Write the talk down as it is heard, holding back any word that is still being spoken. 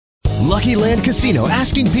Lucky Land Casino,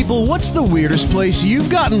 asking people, what's the weirdest place you've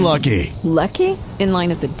gotten lucky? Lucky? In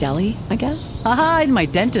line at the deli, I guess? Aha, in my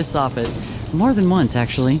dentist's office. More than once,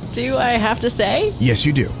 actually. Do I have to say? Yes,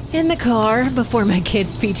 you do. In the car before my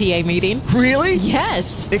kids' PTA meeting. Really? Yes.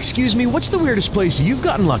 Excuse me, what's the weirdest place you've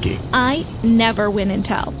gotten lucky? I never win and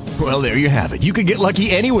tell. Well, there you have it. You can get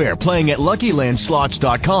lucky anywhere, playing at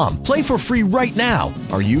LuckyLandSlots.com. Play for free right now.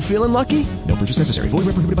 Are you feeling lucky? No purchase necessary. Void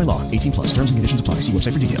where prohibited by law. 18 plus. Terms and conditions apply. See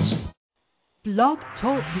website for details. Blog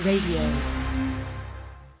Talk Radio.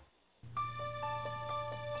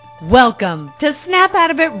 Welcome to Snap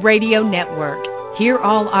Out of It Radio Network. Hear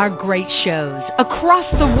all our great shows across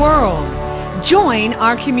the world. Join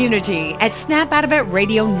our community at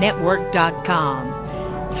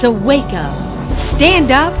snapoutofitradio.network.com. So wake up,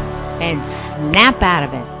 stand up, and snap out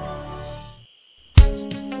of it.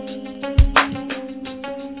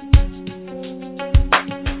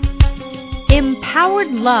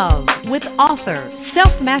 Empowered Love with author,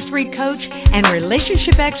 self-mastery coach, and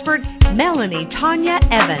relationship expert Melanie Tanya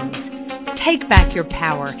Evans. Take back your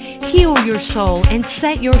power, heal your soul, and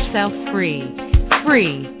set yourself free.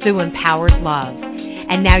 Free through Empowered Love.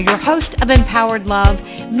 And now your host of Empowered Love,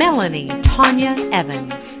 Melanie Tanya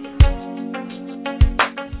Evans.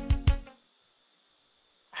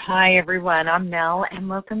 Hi everyone, I'm Mel and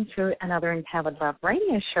welcome to another Empowered Love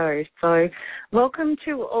radio show. So welcome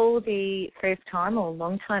to all the first time or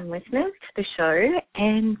long time listeners to the show,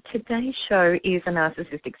 and today's show is a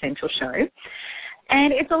Narcissistic Central show.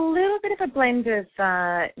 And it's a little bit of a blend of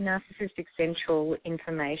Narcissistic Central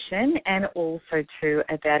information and also too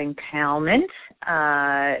about empowerment,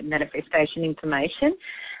 manifestation information.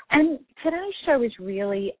 And today's show is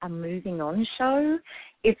really a moving on show.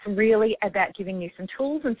 It's really about giving you some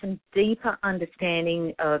tools and some deeper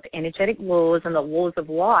understanding of energetic laws and the laws of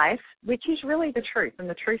life, which is really the truth, and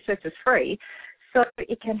the truth sets us free, so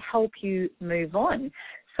it can help you move on.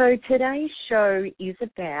 So today's show is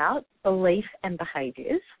about belief and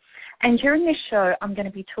behaviours. And during this show, I'm going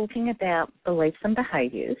to be talking about beliefs and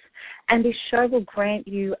behaviours. And this show will grant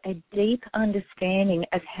you a deep understanding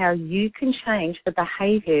of how you can change the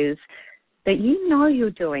behaviours that you know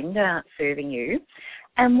you're doing that aren't serving you,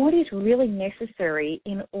 and what is really necessary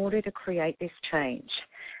in order to create this change.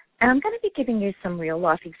 And I'm going to be giving you some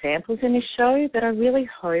real-life examples in this show that I really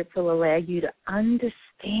hope will allow you to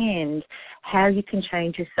understand how you can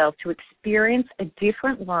change yourself to experience a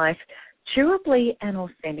different life durably and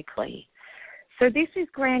authentically. So this is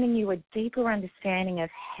granting you a deeper understanding of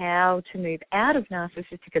how to move out of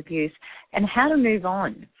narcissistic abuse and how to move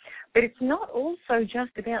on. But it's not also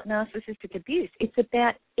just about narcissistic abuse. It's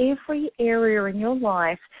about every area in your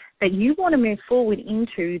life that you want to move forward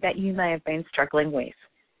into that you may have been struggling with.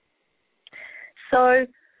 So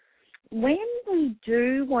when we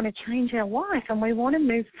do want to change our life and we want to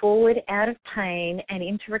move forward out of pain and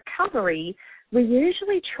into recovery, we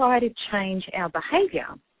usually try to change our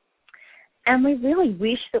behavior. And we really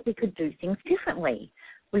wish that we could do things differently.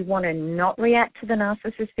 We want to not react to the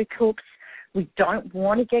narcissistic hooks. We don't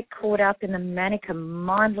want to get caught up in the manic and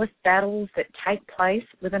mindless battles that take place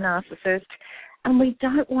with a narcissist. And we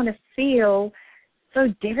don't want to feel so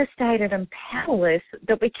devastated and powerless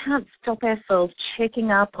that we can't stop ourselves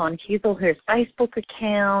checking up on his or her Facebook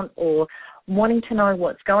account or wanting to know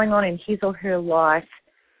what's going on in his or her life.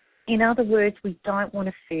 In other words, we don't want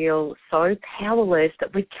to feel so powerless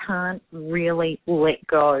that we can't really let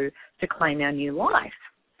go to claim our new life.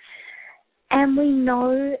 And we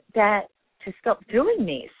know that to stop doing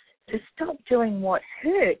this, to stop doing what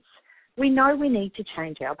hurts, we know we need to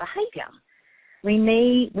change our behavior. We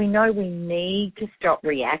know we need to stop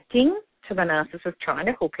reacting to the narcissist trying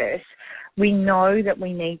to hook us. We know that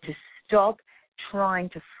we need to stop trying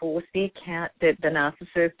to force the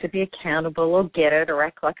narcissist to be accountable or get it or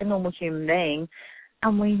act like a normal human being.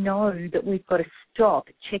 And we know that we've got to stop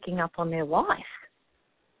checking up on their life.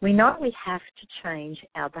 We know we have to change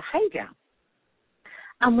our behavior.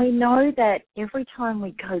 And we know that every time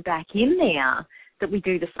we go back in there that we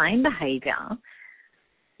do the same behavior,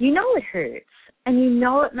 you know it hurts. And you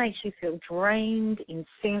know it makes you feel drained,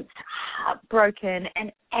 incensed, heartbroken,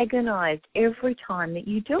 and agonized every time that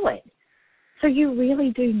you do it. So you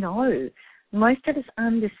really do know. Most of us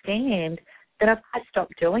understand that I've got to stop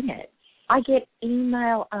doing it. I get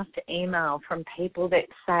email after email from people that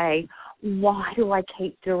say, why do I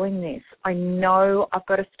keep doing this? I know I've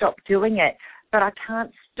got to stop doing it, but I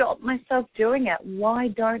can't stop myself doing it. Why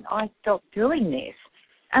don't I stop doing this?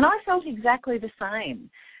 And I felt exactly the same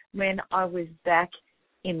when I was back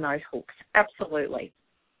in those hooks. Absolutely.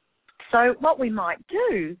 So what we might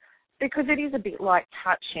do, because it is a bit like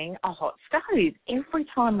touching a hot stove, every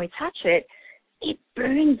time we touch it, it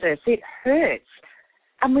burns us, it hurts.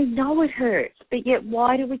 And we know it hurts, but yet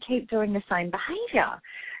why do we keep doing the same behaviour?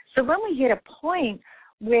 So when we hit a point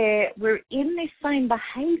where we're in this same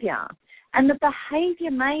behaviour, and the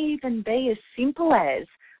behaviour may even be as simple as,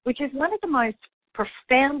 which is one of the most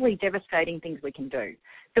profoundly devastating things we can do.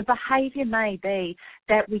 The behaviour may be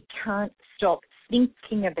that we can't stop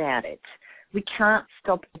thinking about it. We can't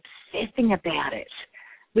stop obsessing about it.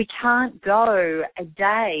 We can't go a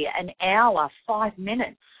day, an hour, 5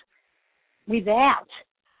 minutes without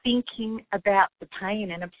thinking about the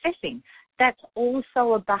pain and obsessing. That's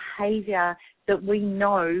also a behaviour that we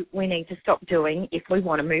know we need to stop doing if we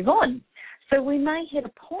want to move on. So we may hit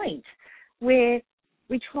a point where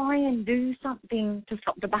we try and do something to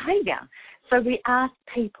stop the behaviour. So we ask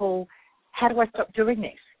people, how do I stop doing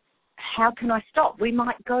this? How can I stop? We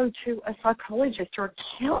might go to a psychologist or a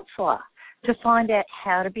counsellor to find out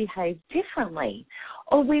how to behave differently.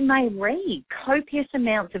 Or we may read copious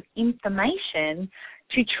amounts of information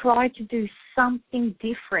to try to do something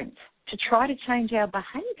different, to try to change our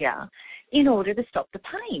behaviour in order to stop the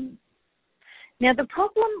pain. Now, the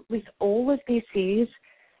problem with all of this is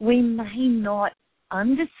we may not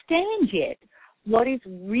understand yet what is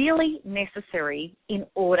really necessary in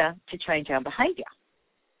order to change our behaviour.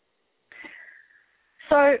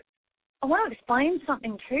 So I want to explain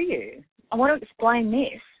something to you. I want to explain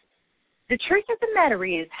this. The truth of the matter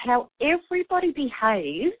is how everybody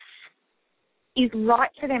behaves is right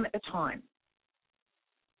for them at the time.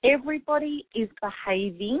 Everybody is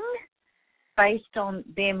behaving based on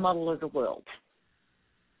their model of the world.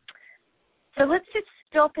 So let's just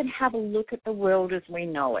stop and have a look at the world as we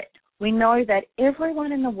know it. We know that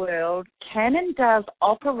everyone in the world can and does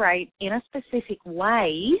operate in a specific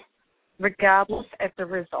way, regardless of the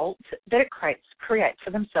results that it creates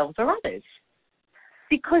for themselves or others.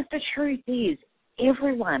 Because the truth is,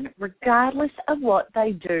 everyone, regardless of what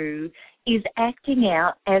they do, is acting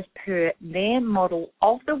out as per their model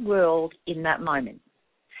of the world in that moment.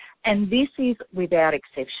 And this is without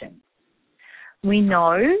exception. We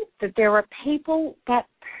know that there are people that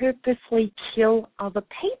purposely kill other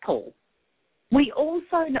people. We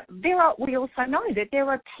also know that there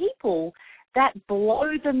are people that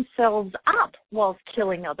blow themselves up whilst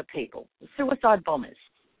killing other people, suicide bombers.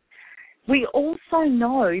 We also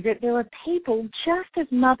know that there are people, just as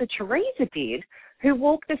Mother Teresa did, who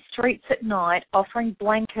walk the streets at night offering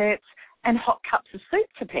blankets and hot cups of soup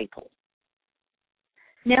to people.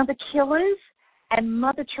 Now, the killers and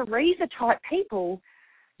Mother Teresa type people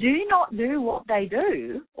do not do what they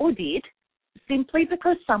do or did simply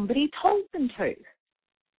because somebody told them to.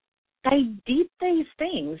 They did these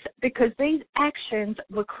things because these actions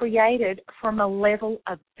were created from a level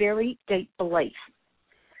of very deep belief.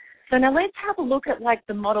 So now let's have a look at like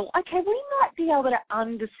the model. Okay, we might be able to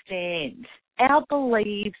understand our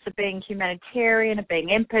beliefs of being humanitarian, of being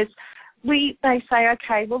empaths. They say,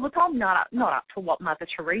 okay, well, look, I'm not up to what Mother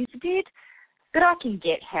Teresa did, but I can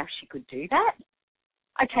get how she could do that.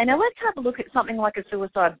 Okay, now let's have a look at something like a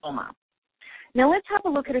suicide bomber. Now let's have a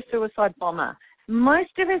look at a suicide bomber.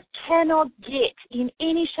 Most of us cannot get in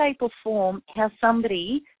any shape or form how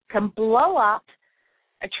somebody can blow up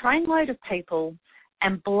a trainload of people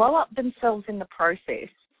and blow up themselves in the process.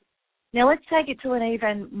 Now let's take it to an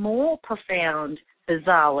even more profound,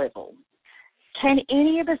 bizarre level. Can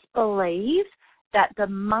any of us believe that the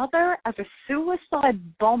mother of a suicide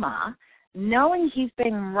bomber, knowing he's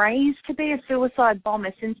been raised to be a suicide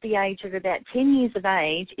bomber since the age of about 10 years of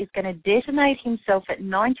age, is going to detonate himself at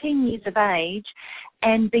 19 years of age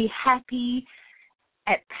and be happy,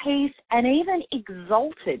 at peace, and even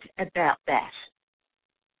exalted about that?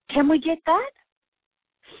 Can we get that?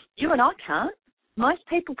 You and I can't. Most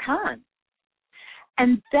people can't.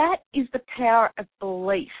 And that is the power of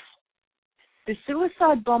belief. The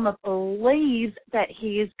suicide bomber believes that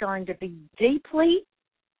he is going to be deeply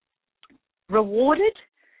rewarded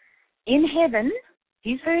in heaven,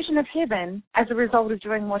 his version of heaven, as a result of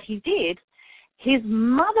doing what he did. His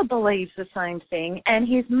mother believes the same thing, and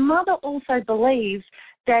his mother also believes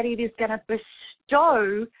that it is going to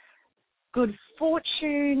bestow good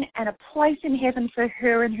fortune and a place in heaven for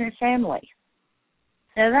her and her family.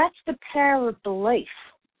 Now, that's the power of belief.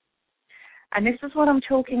 And this is what I'm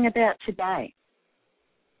talking about today.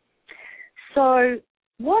 So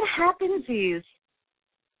what happens is,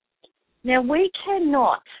 now we could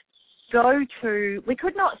not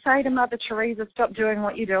say to Mother Teresa, stop doing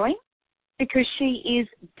what you're doing, because she is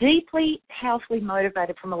deeply, powerfully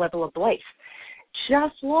motivated from a level of belief.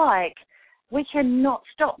 Just like we cannot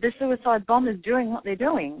stop the suicide bombers doing what they're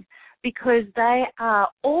doing, because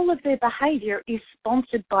all of their behaviour is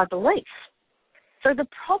sponsored by belief. So the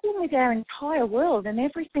problem with our entire world and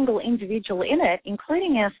every single individual in it,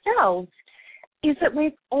 including ourselves, is that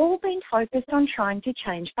we've all been focused on trying to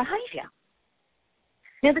change behaviour.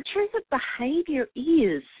 Now, the truth of behaviour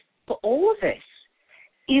is, for all of us,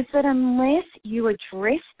 is that unless you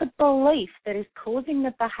address the belief that is causing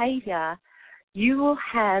the behaviour, you will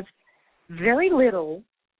have very little,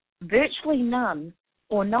 virtually none,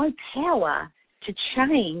 or no power to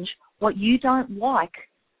change what you don't like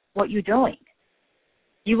what you're doing.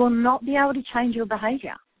 You will not be able to change your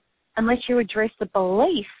behaviour unless you address the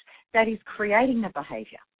belief that is creating the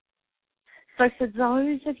behaviour. So for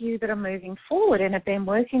those of you that are moving forward and have been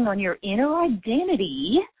working on your inner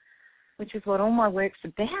identity, which is what all my work's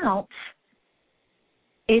about,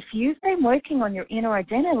 if you've been working on your inner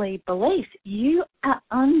identity beliefs, you are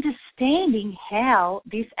understanding how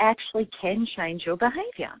this actually can change your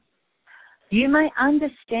behaviour. You may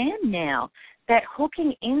understand now that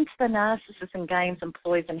hooking into the narcissist and games and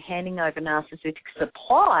ploys and handing over narcissistic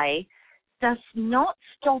supply does not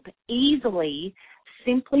stop easily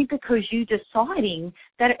simply because you're deciding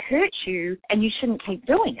that it hurts you and you shouldn't keep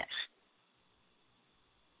doing it.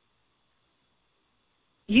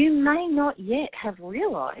 You may not yet have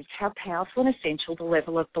realized how powerful and essential the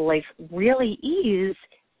level of belief really is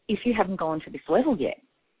if you haven't gone to this level yet.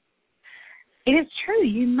 It is true,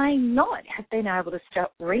 you may not have been able to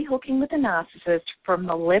stop rehooking with a narcissist from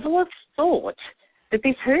the level of thought that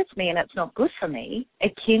this hurts me and it's not good for me,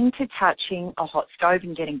 akin to touching a hot stove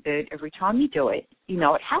and getting burnt every time you do it. You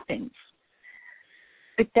know it happens.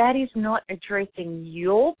 But that is not addressing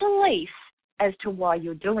your belief as to why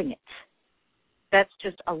you're doing it. That's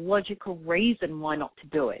just a logical reason why not to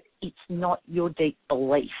do it. It's not your deep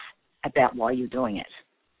belief about why you're doing it.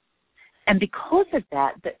 And because of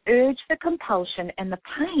that, the urge, the compulsion, and the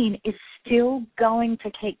pain is still going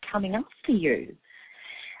to keep coming up for you.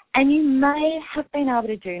 And you may have been able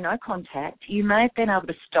to do no contact. You may have been able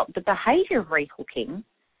to stop the behaviour of rehooking.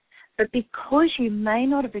 But because you may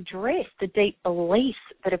not have addressed the deep beliefs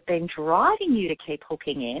that have been driving you to keep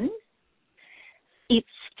hooking in, it's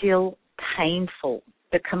still painful.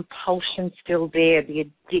 The compulsion's still there. The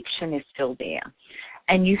addiction is still there.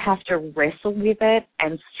 And you have to wrestle with it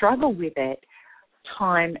and struggle with it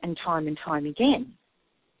time and time and time again.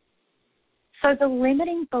 So the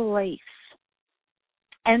limiting beliefs,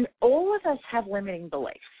 and all of us have limiting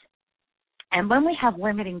beliefs. And when we have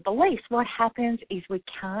limiting beliefs, what happens is we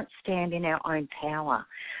can't stand in our own power.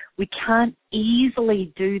 We can't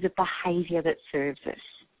easily do the behaviour that serves us.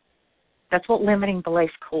 That's what limiting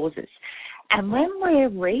beliefs causes. And when we're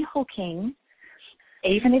rehooking,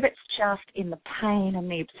 even if it's just in the pain and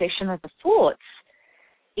the obsession of the thoughts,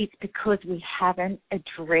 it's because we haven't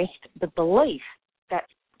addressed the belief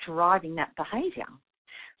that's driving that behaviour.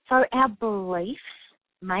 So our beliefs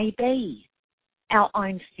may be our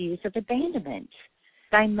own fears of abandonment.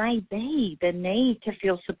 They may be the need to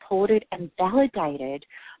feel supported and validated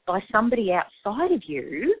by somebody outside of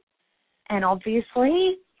you, and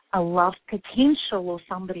obviously a love potential or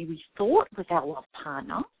somebody we thought was our love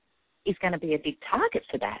partner is going to be a big target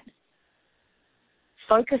for that.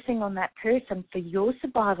 Focusing on that person for your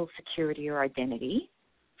survival, security, or identity.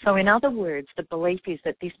 So in other words, the belief is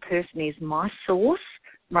that this person is my source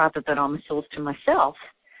rather than I'm a source to myself.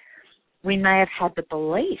 We may have had the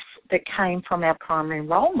beliefs that came from our primary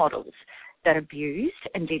role models that abused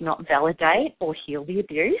and did not validate or heal the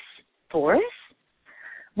abuse for us.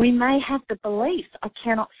 We may have the belief, I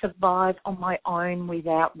cannot survive on my own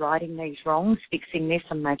without righting these wrongs, fixing this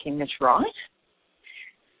and making this right.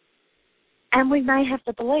 And we may have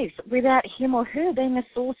the belief, without him or her being a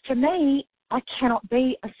source to me, I cannot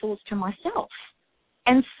be a source to myself.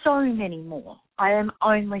 And so many more. I am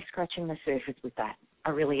only scratching the surface with that.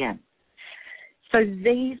 I really am. So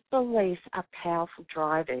these beliefs are powerful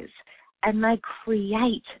drivers, and they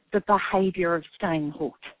create the behaviour of staying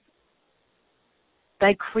hooked.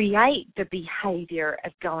 They create the behaviour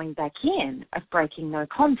of going back in, of breaking no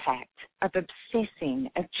contact, of obsessing,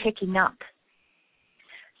 of checking up.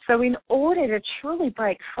 So in order to truly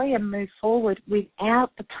break free and move forward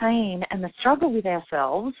without the pain and the struggle with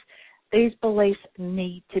ourselves, these beliefs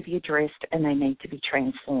need to be addressed and they need to be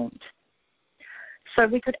transformed. So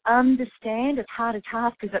we could understand, as hard a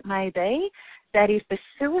task as it may be, that if the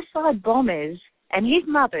suicide bombers and his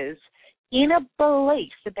mothers inner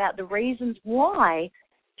beliefs about the reasons why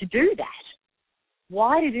to do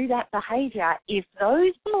that behaviour, if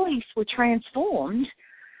those beliefs were transformed,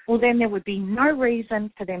 well, then there would be no reason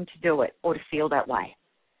for them to do it or to feel that way.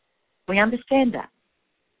 We understand that.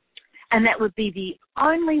 And that would be the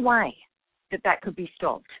only way that could be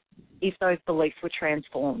stopped. if those beliefs were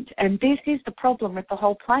transformed. And this is the problem with the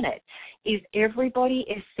whole planet, is everybody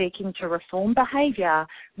is seeking to reform behavior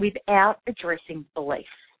without addressing beliefs.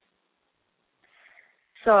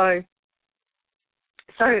 So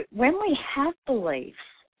when we have beliefs,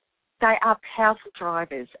 they are powerful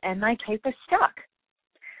drivers and they keep us stuck.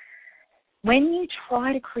 When you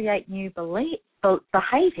try to create new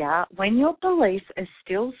behavior, when your beliefs are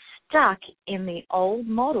still stuck in the old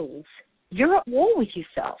models, you're at war with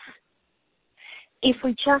yourself. If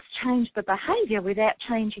we just change the behavior without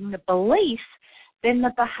changing the belief, then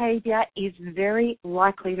the behavior is very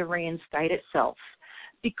likely to reinstate itself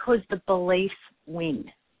because the beliefs win.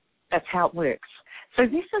 That's how it works. So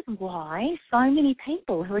this is why so many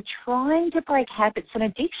people who are trying to break habits and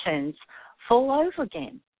addictions fall over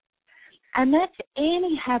again. And that's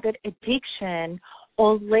any habit, addiction,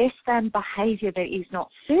 or less than behavior that is not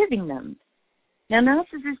serving them. Now,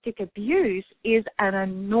 narcissistic abuse is an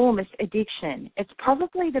enormous addiction. It's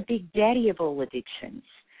probably the big daddy of all addictions.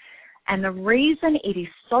 And the reason it is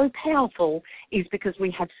so powerful is because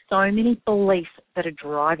we have so many beliefs that are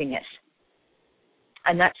driving it.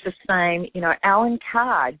 And that's the same, Alan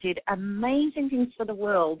Carr did amazing things for the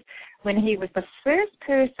world when he was the first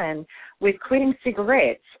person with quitting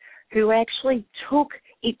cigarettes who actually took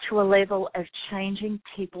it to a level of changing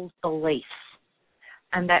people's beliefs.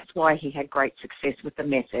 And that's why he had great success with the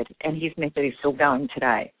method, and his method is still going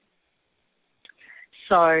today.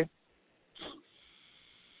 So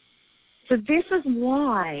this is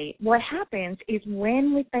why what happens is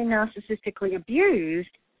when we've been narcissistically abused,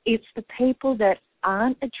 it's the people that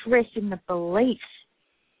aren't addressing the beliefs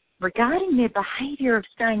regarding their behavior of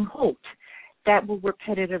staying hooked that will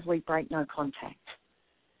repetitively break no contact.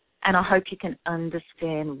 And I hope you can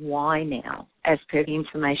understand why now, as per the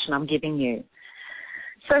information I'm giving you.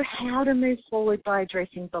 So how to move forward by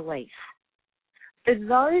addressing belief? For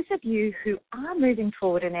those of you who are moving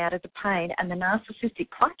forward and out of the pain and the narcissistic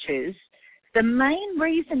clutches, the main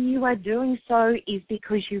reason you are doing so is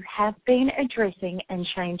because you have been addressing and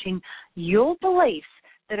changing your beliefs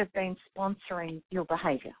that have been sponsoring your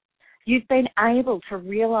behavior. You've been able to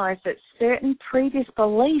realize that certain previous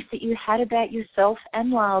beliefs that you had about yourself and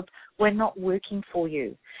love were not working for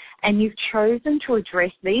you. And you've chosen to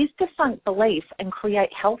address these defunct beliefs and create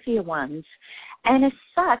healthier ones. And as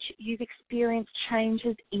such, you've experienced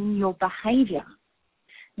changes in your behavior.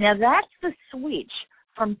 Now, that's the switch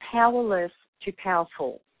from powerless to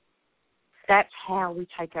powerful. That's how we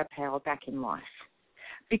take our power back in life.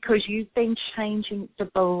 Because you've been changing the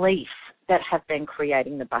beliefs that have been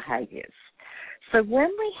creating the behaviors. So when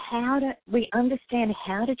we understand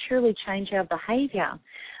how to truly change our behavior,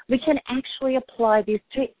 we can actually apply this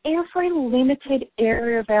to every limited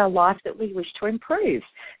area of our life that we wish to improve.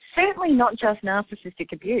 Certainly not just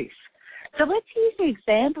narcissistic abuse. So let's use the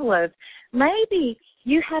example of maybe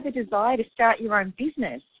you have a desire to start your own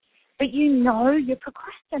business, but you know you're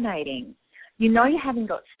procrastinating. You know you haven't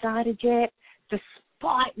got started yet,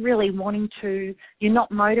 despite really wanting to. You're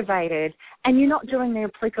not motivated, and you're not doing the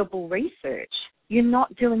applicable research. You're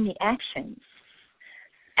not doing the actions.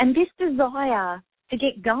 And this desire to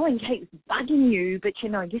get going keeps bugging you, but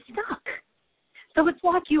you're stuck. So it's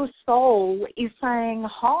like your soul is saying,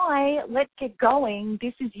 hi, let's get going.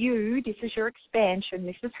 This is you. This is your expansion.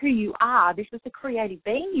 This is who you are. This is the creative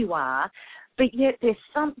being you are. But yet there's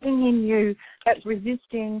something in you that's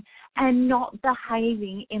resisting and not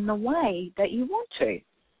behaving in the way that you want to,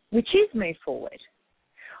 which is move forward.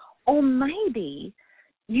 Or maybe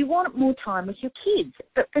you want more time with your kids,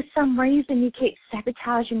 but for some reason you keep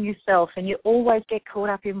sabotaging yourself and you always get caught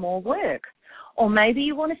up in more work. Or maybe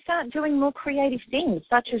you want to start doing more creative things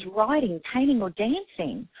such as writing, painting, or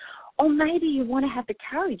dancing. Or maybe you want to have the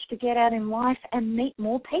courage to get out in life and meet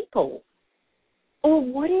more people. Or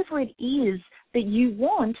whatever it is that you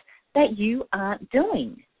want that you aren't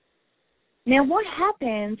doing. Now, what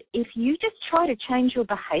happens if you just try to change your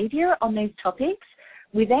behavior on these topics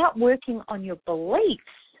without working on your beliefs?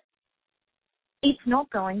 It's not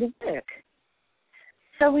going to work.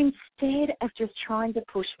 So instead of just trying to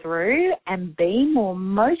push through and be more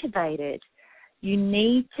motivated, you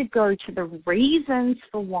need to go to the reasons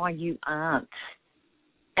for why you aren't.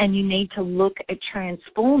 And you need to look at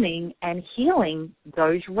transforming and healing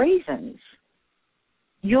those reasons.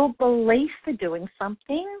 Your beliefs for doing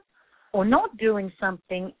something or not doing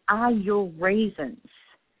something are your reasons.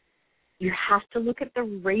 You have to look at the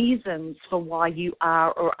reasons for why you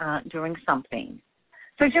are or aren't doing something.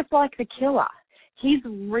 So just like the killer, his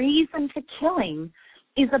reason for killing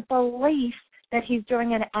is a belief that he's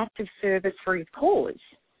doing an act of service for his cause.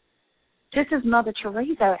 Just as Mother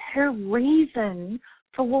Teresa, her reason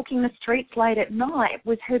for walking the streets late at night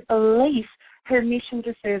was her belief, her mission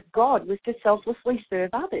to serve God was to selflessly serve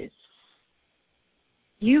others.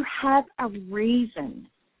 You have a reason.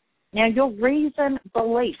 Now, your reason,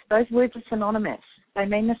 belief, those words are synonymous. They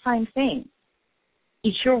mean the same thing.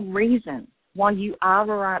 It's your reason why you are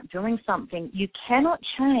or aren't doing something. You cannot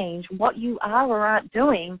change what you are or aren't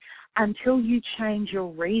doing until you change your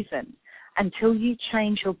reason, until you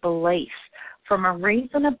change your belief from a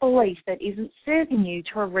reason of belief that isn't serving you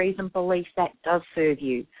to a reason belief that does serve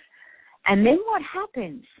you. And then what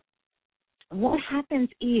happens? What happens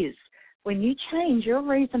is when you change your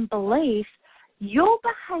reason belief, your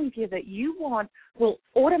behavior that you want will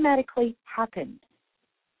automatically happen.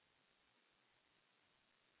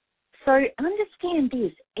 So understand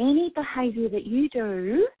this, any behavior that you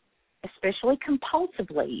do, especially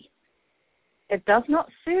compulsively, that does not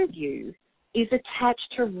serve you is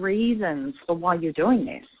attached to reasons for why you're doing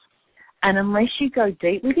this. And unless you go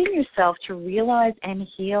deep within yourself to realize and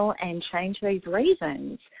heal and change these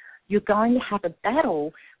reasons, you're going to have a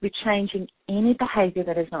battle with changing any behavior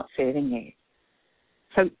that is not serving you.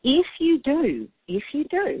 So if you do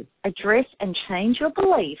address and change your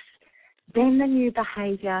beliefs, then the new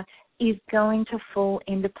behavior is going to fall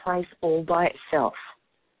into place all by itself.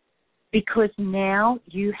 Because now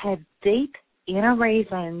you have deep inner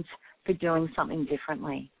reasons for doing something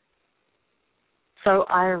differently. So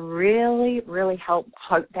I really, really hope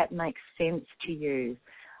that makes sense to you.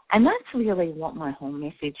 And that's really what my whole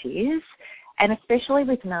message is. And especially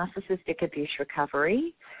with narcissistic abuse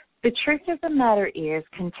recovery, the truth of the matter is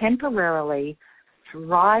contemporarily,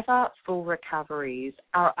 thriver full recoveries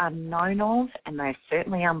are unknown of and they're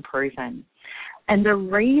certainly unproven. And the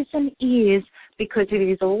reason is because it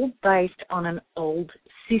is all based on an old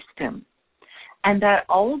system. And that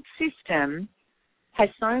old system has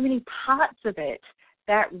so many parts of it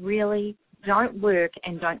that really don't work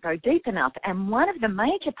and don't go deep enough. And one of the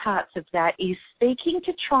major parts of that is seeking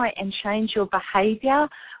to try and change your behavior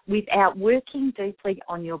without working deeply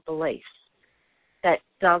on your beliefs. That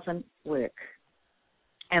doesn't work.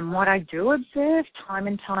 And what I do observe time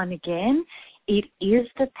and time again, it is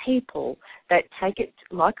the people that take it,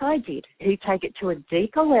 like I did, who take it to a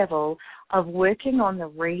deeper level of working on the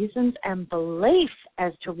reasons and beliefs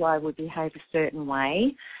as to why we behave a certain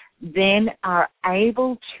way, then are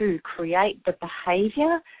able to create the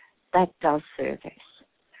behavior that does serve us,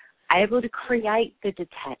 able to create the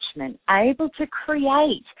detachment, able to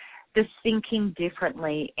create the thinking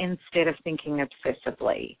differently instead of thinking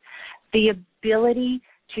obsessively, the ability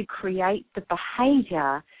to create the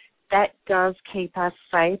behavior that does keep us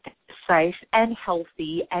safe and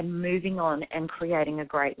healthy and moving on and creating a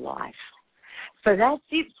great life. So that's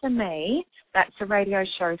it for me. That's the radio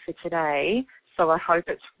show for today. So I hope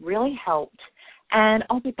it's really helped. And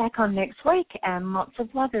I'll be back on next week. And lots of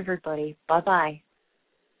love, everybody. Bye-bye.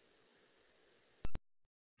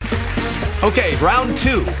 Okay, round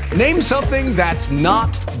two. Name something that's not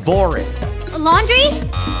boring. A laundry?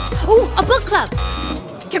 Ooh, a book club.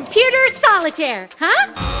 Computer solitaire,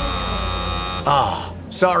 huh? Ah,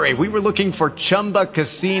 sorry, we were looking for Chumba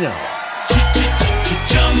Casino.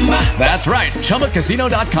 That's right,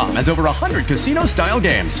 ChumbaCasino.com has over 100 casino-style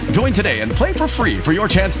games. Join today and play for free for your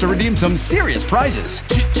chance to redeem some serious prizes.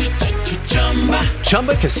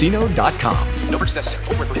 ChumbaCasino.com. No purchase necessary.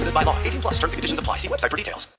 Void where prohibited by law. 18+. Terms and conditions apply. See website for details.